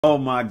Oh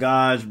my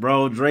gosh,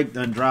 bro. Drake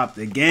done dropped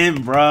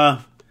again,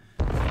 bruh.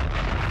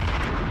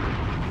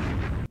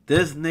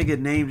 This nigga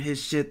named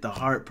his shit The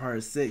Heart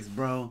Part 6,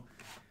 bro.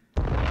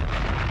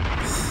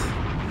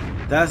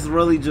 That's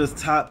really just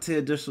top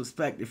tier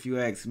disrespect if you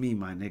ask me,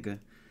 my nigga.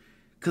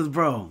 Cause,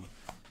 bro,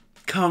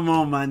 come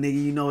on, my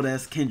nigga. You know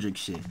that's Kendrick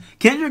shit.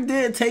 Kendrick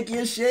did take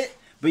your shit,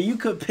 but you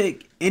could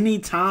pick any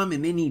time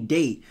and any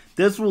date.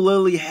 This will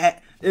literally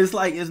it's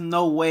like, there's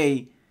no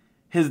way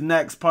his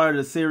next part of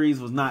the series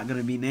was not going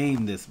to be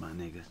named this, my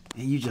nigga.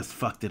 And you just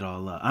fucked it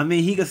all up. I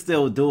mean, he could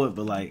still do it,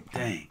 but like,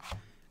 dang.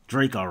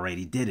 Drake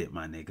already did it,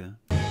 my nigga.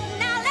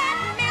 Now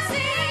let me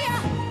see you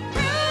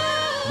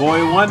prove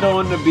Boy Wonder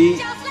on the beat.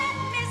 Just let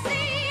me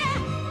see you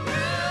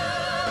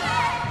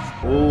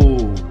prove it.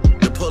 Ooh.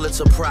 The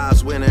Pulitzer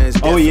Prize winner is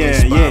yeah.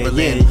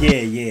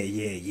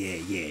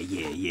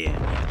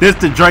 This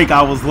the Drake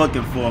I was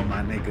looking for,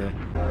 my nigga.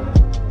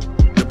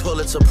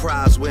 Pulitzer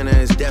Prize winner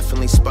is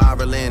definitely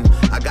spiraling.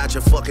 I got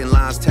your fucking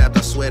lines tapped,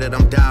 I swear that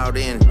I'm dialed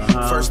in.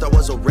 First I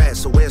was a rat,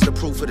 so where's the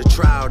proof of the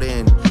trial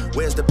then?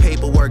 Where's the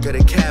paperwork of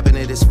the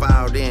cabinet is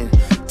filed in?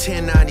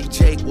 1090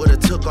 Jake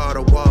would've took all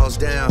the walls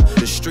down.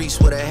 The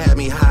streets would've had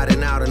me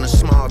hiding out in a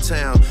small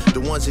town.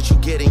 The ones that you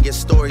get and get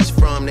stories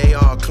from, they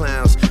all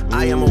clowns.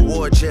 I am a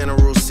war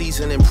general,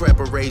 seasoned in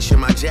preparation.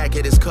 My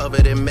jacket is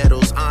covered in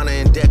medals, honor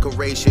and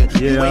decoration.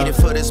 Waited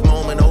for this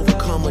moment,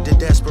 overcome with the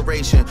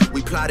desperation.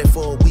 We plotted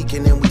for a week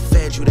and then we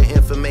fed you the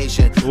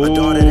information. A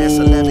daughter that's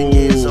 11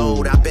 years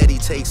old, I bet he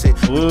takes it.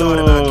 We thought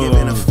about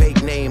giving a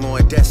fake name or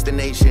a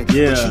destination. But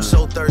you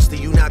so thirsty,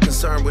 you not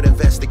concerned with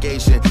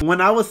investigation.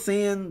 When I was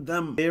seeing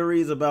them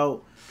theories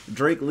about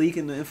Drake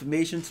leaking the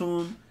information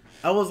to him,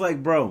 I was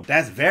like, bro,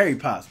 that's very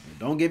possible.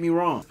 Don't get me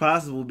wrong. It's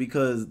possible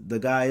because the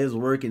guy is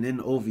working in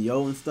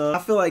OVO and stuff. I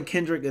feel like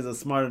Kendrick is a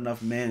smart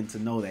enough man to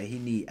know that he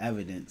need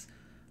evidence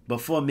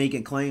before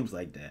making claims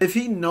like that. If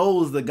he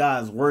knows the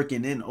guy's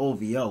working in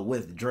OVO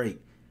with Drake,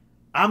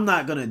 I'm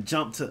not gonna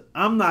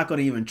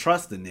even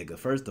trust the nigga,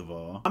 first of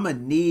all. I'm gonna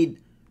need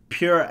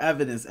pure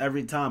evidence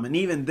every time. And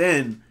even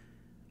then,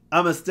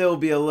 I'm gonna still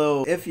be a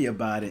little iffy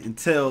about it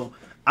until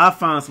I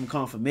find some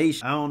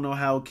confirmation. I don't know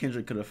how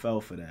Kendrick could have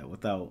fell for that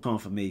without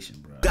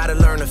confirmation, bro. Gotta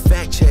learn to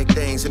fact check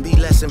things and be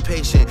less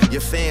impatient. Your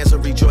fans are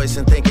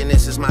rejoicing, thinking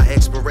this is my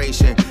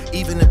expiration.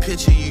 Even the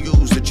picture you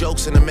use, the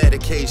jokes and the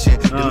medication,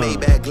 the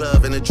Maybach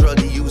glove and the drug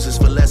he uses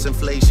for less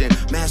inflation.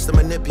 Master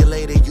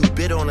manipulator, you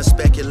bid on a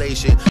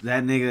speculation.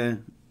 That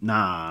nigga,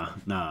 nah.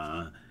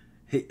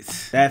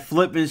 That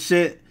flipping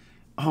shit,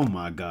 oh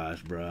my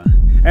gosh, bro.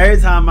 Every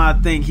time I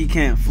think he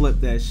can't flip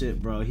that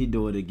shit, bro, he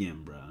do it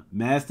again, bro.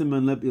 Master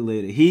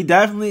manipulator. He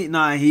definitely,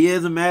 he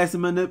is a master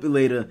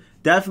manipulator.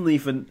 Definitely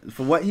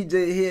for what he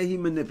did here, he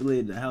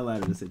manipulated the hell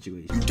out of the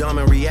situation. You dumb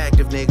and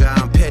reactive, nigga.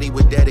 I'm petty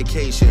with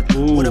dedication.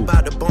 What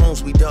about the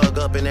bones we dug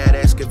up in that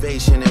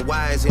excavation? And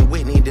why isn't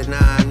Whitney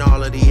denying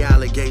all of the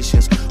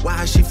allegations?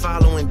 Why is she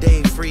following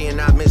Dave free and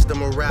not Mr.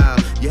 Morale?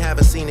 You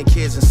haven't seen the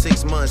kids in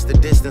 6 months. The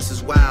distance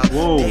is wild.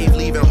 Dave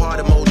leaving heart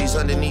emojis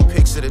underneath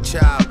pics of the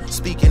child.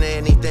 Speaking of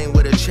anything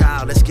with a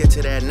child, let's get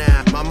to that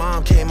now. My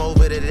mom came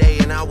over today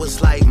and I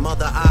was like,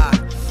 mother,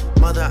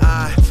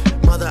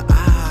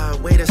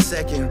 wait a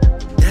second.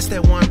 That's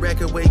that one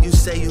record where you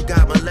say you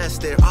got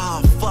molested.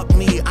 Oh, fuck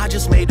me, I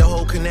just made the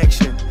whole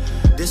connection.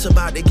 This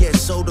about to get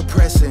so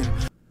depressing.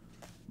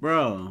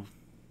 Bro,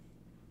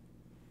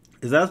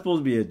 is that supposed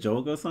to be a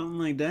joke or something?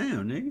 Like,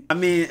 damn, nigga. I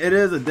mean, it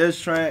is a diss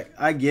track.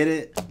 I get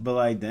it. But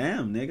like,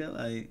 damn, nigga.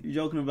 Like, you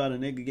joking about a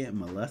nigga getting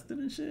molested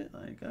and shit?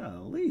 Like,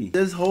 golly.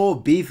 This whole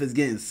beef is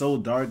getting so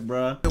dark,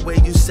 bro. The way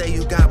you say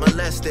you got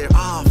molested.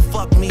 Oh,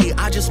 fuck me,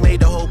 I just made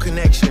the whole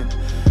connection.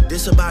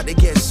 This about to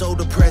get so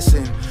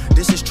depressing.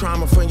 This is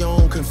trauma from your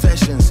own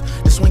confessions.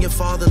 This when your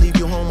father leave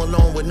you home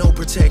alone with no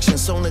protection,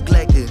 so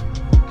neglected.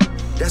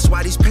 That's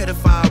why these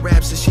pedophile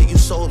raps and shit you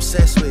so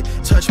obsessed with.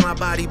 Touch My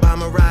Body by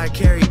Mariah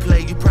Carey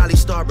play, you probably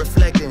start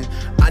reflecting.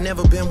 I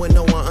never been with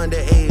no one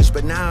underage,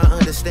 but now I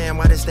understand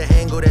why this the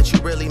angle that you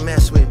really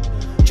mess with.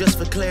 Just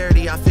for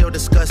clarity, I feel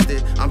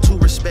disgusted. I'm too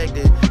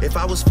respected. If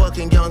I was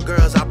fucking young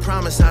girls, I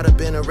promise I'd have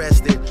been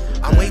arrested.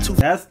 I'm way too...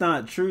 That's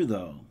not true,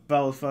 though. If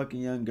I was fucking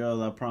young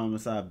girls, I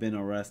promise I'd been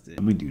arrested.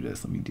 Let me do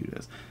this.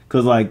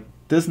 Because, like,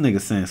 this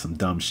nigga saying some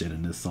dumb shit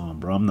in this song,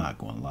 bro. I'm not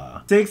gonna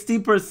lie.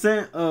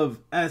 60% of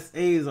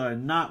SAs are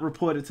not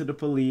reported to the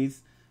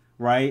police,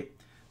 right?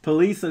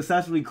 Police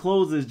successfully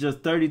closes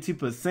just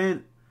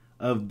 32%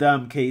 of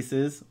dumb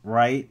cases,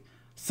 right?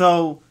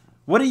 So,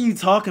 what are you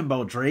talking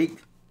about, Drake?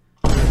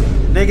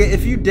 Nigga,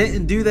 if you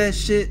didn't do that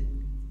shit,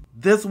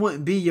 this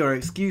wouldn't be your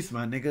excuse,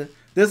 my nigga.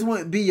 This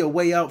wouldn't be your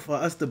way out for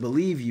us to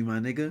believe you, my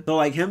nigga. So,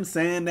 like, him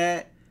saying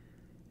that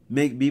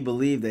make me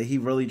believe that he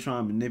really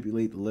trying to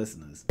manipulate the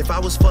listeners. If I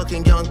was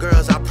fucking young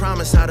girls, I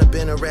promise I'd have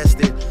been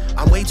arrested.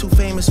 I'm way too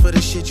famous for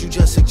the shit you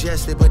just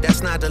suggested, but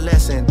that's not the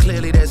lesson.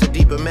 Clearly there's a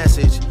deeper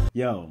message.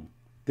 Yo,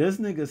 this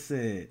nigga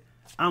said,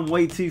 I'm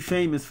way too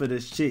famous for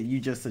this shit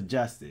you just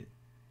suggested.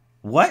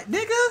 What,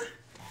 nigga?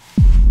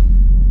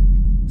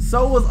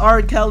 So was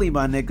R. Kelly,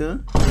 my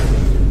nigga.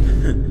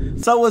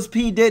 So was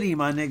P. Diddy,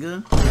 my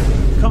nigga.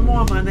 Come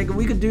on, my nigga.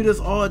 We could do this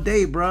all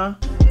day, bruh.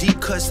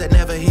 Deep cuts that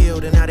never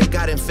healed and now they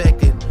got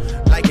infected.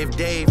 Like if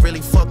Dave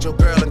really fucked your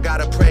girl and got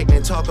her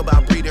pregnant. Talk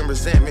about breeding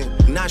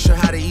resentment. Not sure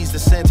how to ease the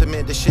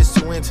sentiment. The shit's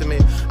too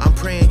intimate. I'm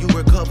praying you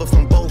recover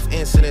from both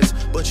incidents.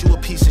 But you a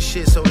piece of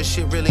shit, so this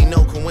shit really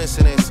no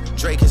coincidence.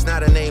 Drake is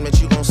not a name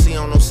that you gon' see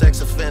on no sex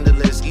offender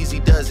list.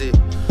 Easy does it.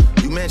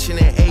 You mentioned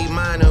an A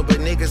minor, but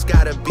niggas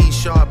gotta be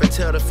sharp and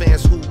tell the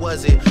fans who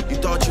was it. You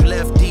thought you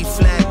left D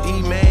flat,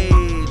 D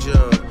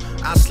major.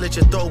 I slit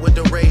your throat with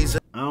the razor.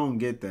 I don't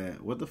get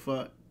that. What the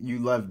fuck? You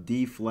left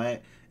D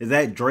flat? Is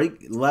that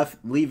Drake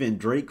leaving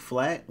Drake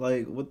flat?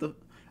 Like, what the?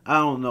 I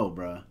don't know,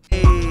 bruh.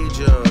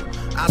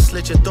 I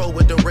slit your throat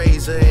with the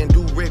razor and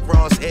do Rick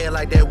Ross hair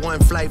like that one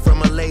flight from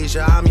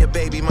Malaysia. I'm your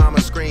baby mama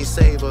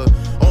screensaver.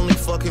 Only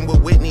fucking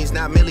with Whitney's,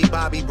 not Millie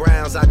Bobby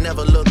Browns. I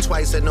never look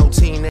twice at no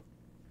teen.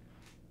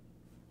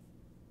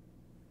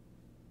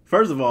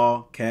 First of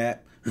all,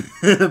 cap.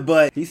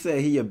 But he said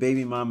he a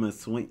baby mama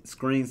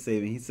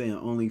screensaver. He's saying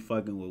only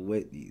fucking with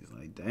Whitney's.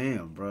 Like,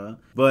 damn, bro.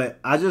 But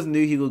I just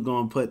knew he was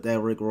gonna put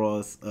that Rick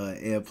Ross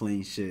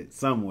airplane shit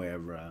somewhere,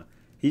 bro.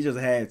 He just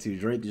had to.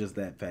 Drake just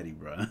that petty,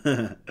 bro.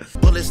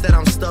 Bullets that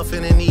I'm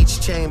stuffing in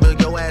each chamber.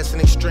 Your ass in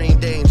extreme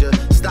danger.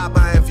 Stop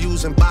buying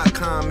views and bot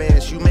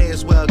comments. You may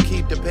as well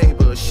keep the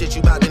paper. Shit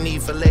you about to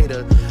need for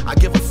later. I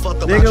give a fuck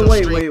about nigga, your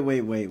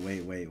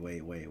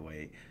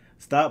wait.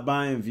 Stop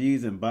buying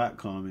views and bot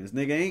comments.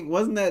 Nigga,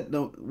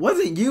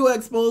 wasn't you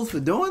exposed for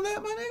doing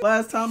that, my nigga?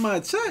 Last time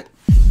I checked.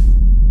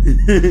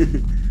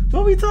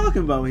 What we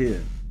talking about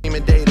here?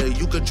 Data.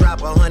 You could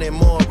drop 100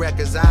 more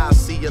records. I'll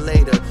see you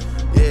later.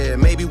 Yeah,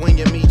 maybe when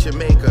you meet your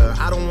maker.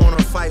 I don't want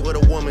to fight with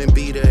a woman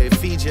beater. It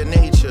feeds your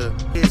nature.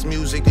 His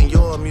music and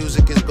your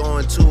music is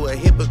going to a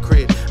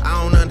hypocrite.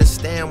 I don't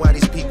understand why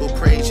these people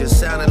praise you.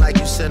 Sounding like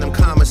you sent him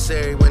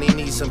commissary when he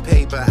needs some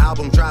paper.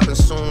 Album dropping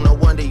soon. No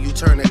wonder you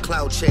turn a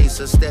clout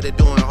chaser instead of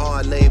doing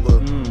hard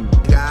labor.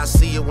 I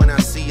see you when I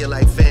see you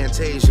like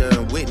Fantasia.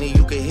 Whitney,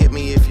 you can hit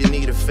me if you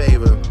need a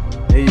favor.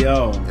 Hey,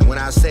 yo. And when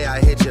I say I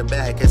hit your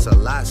back, it's a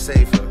lot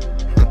safer.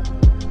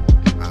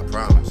 I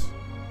promise.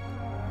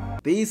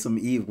 These some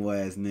evil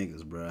ass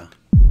niggas, bro.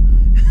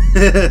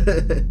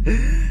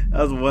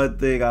 That's one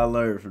thing I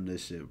learned from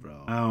this shit,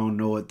 bro. I don't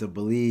know what to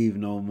believe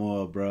no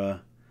more, bro.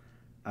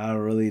 I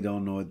really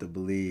don't know what to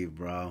believe,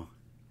 bro.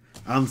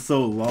 I'm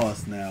so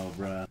lost now,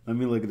 bro. Let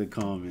me look at the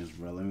comments,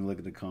 bro. Let me look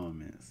at the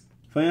comments.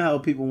 Funny how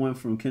people went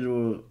from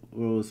Kendrick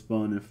will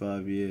respond in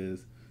 5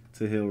 years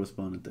to he'll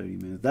respond in 30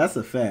 minutes. That's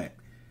a fact.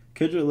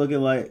 Kendrick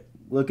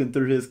looking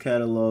through his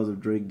catalogs of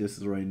Drake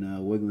disses right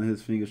now, wiggling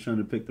his fingers, trying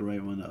to pick the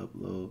right one to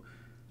upload.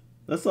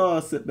 Let's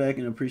all sit back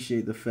and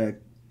appreciate the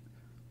fact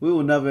we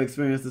will never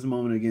experience this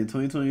moment again.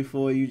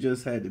 2024, you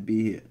just had to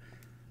be here.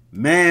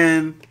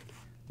 Man,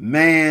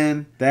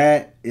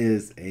 that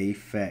is a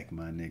fact,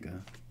 my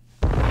nigga.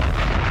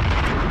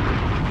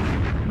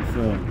 You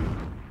feel me?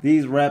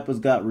 These rappers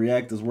got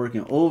reactors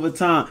working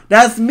overtime.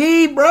 That's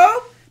me, bro.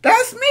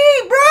 That's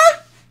me, bro.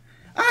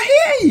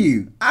 I hear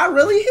you. I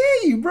really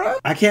hear you, bro.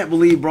 I can't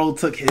believe bro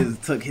took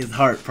his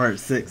heart part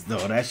 6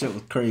 though. That shit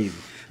was crazy.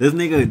 This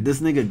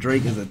nigga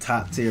Drake is a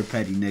top tier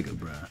petty nigga,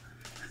 bro.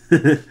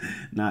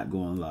 Not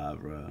going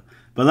live, bro.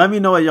 But let me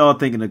know what y'all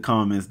think in the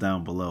comments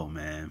down below,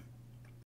 man.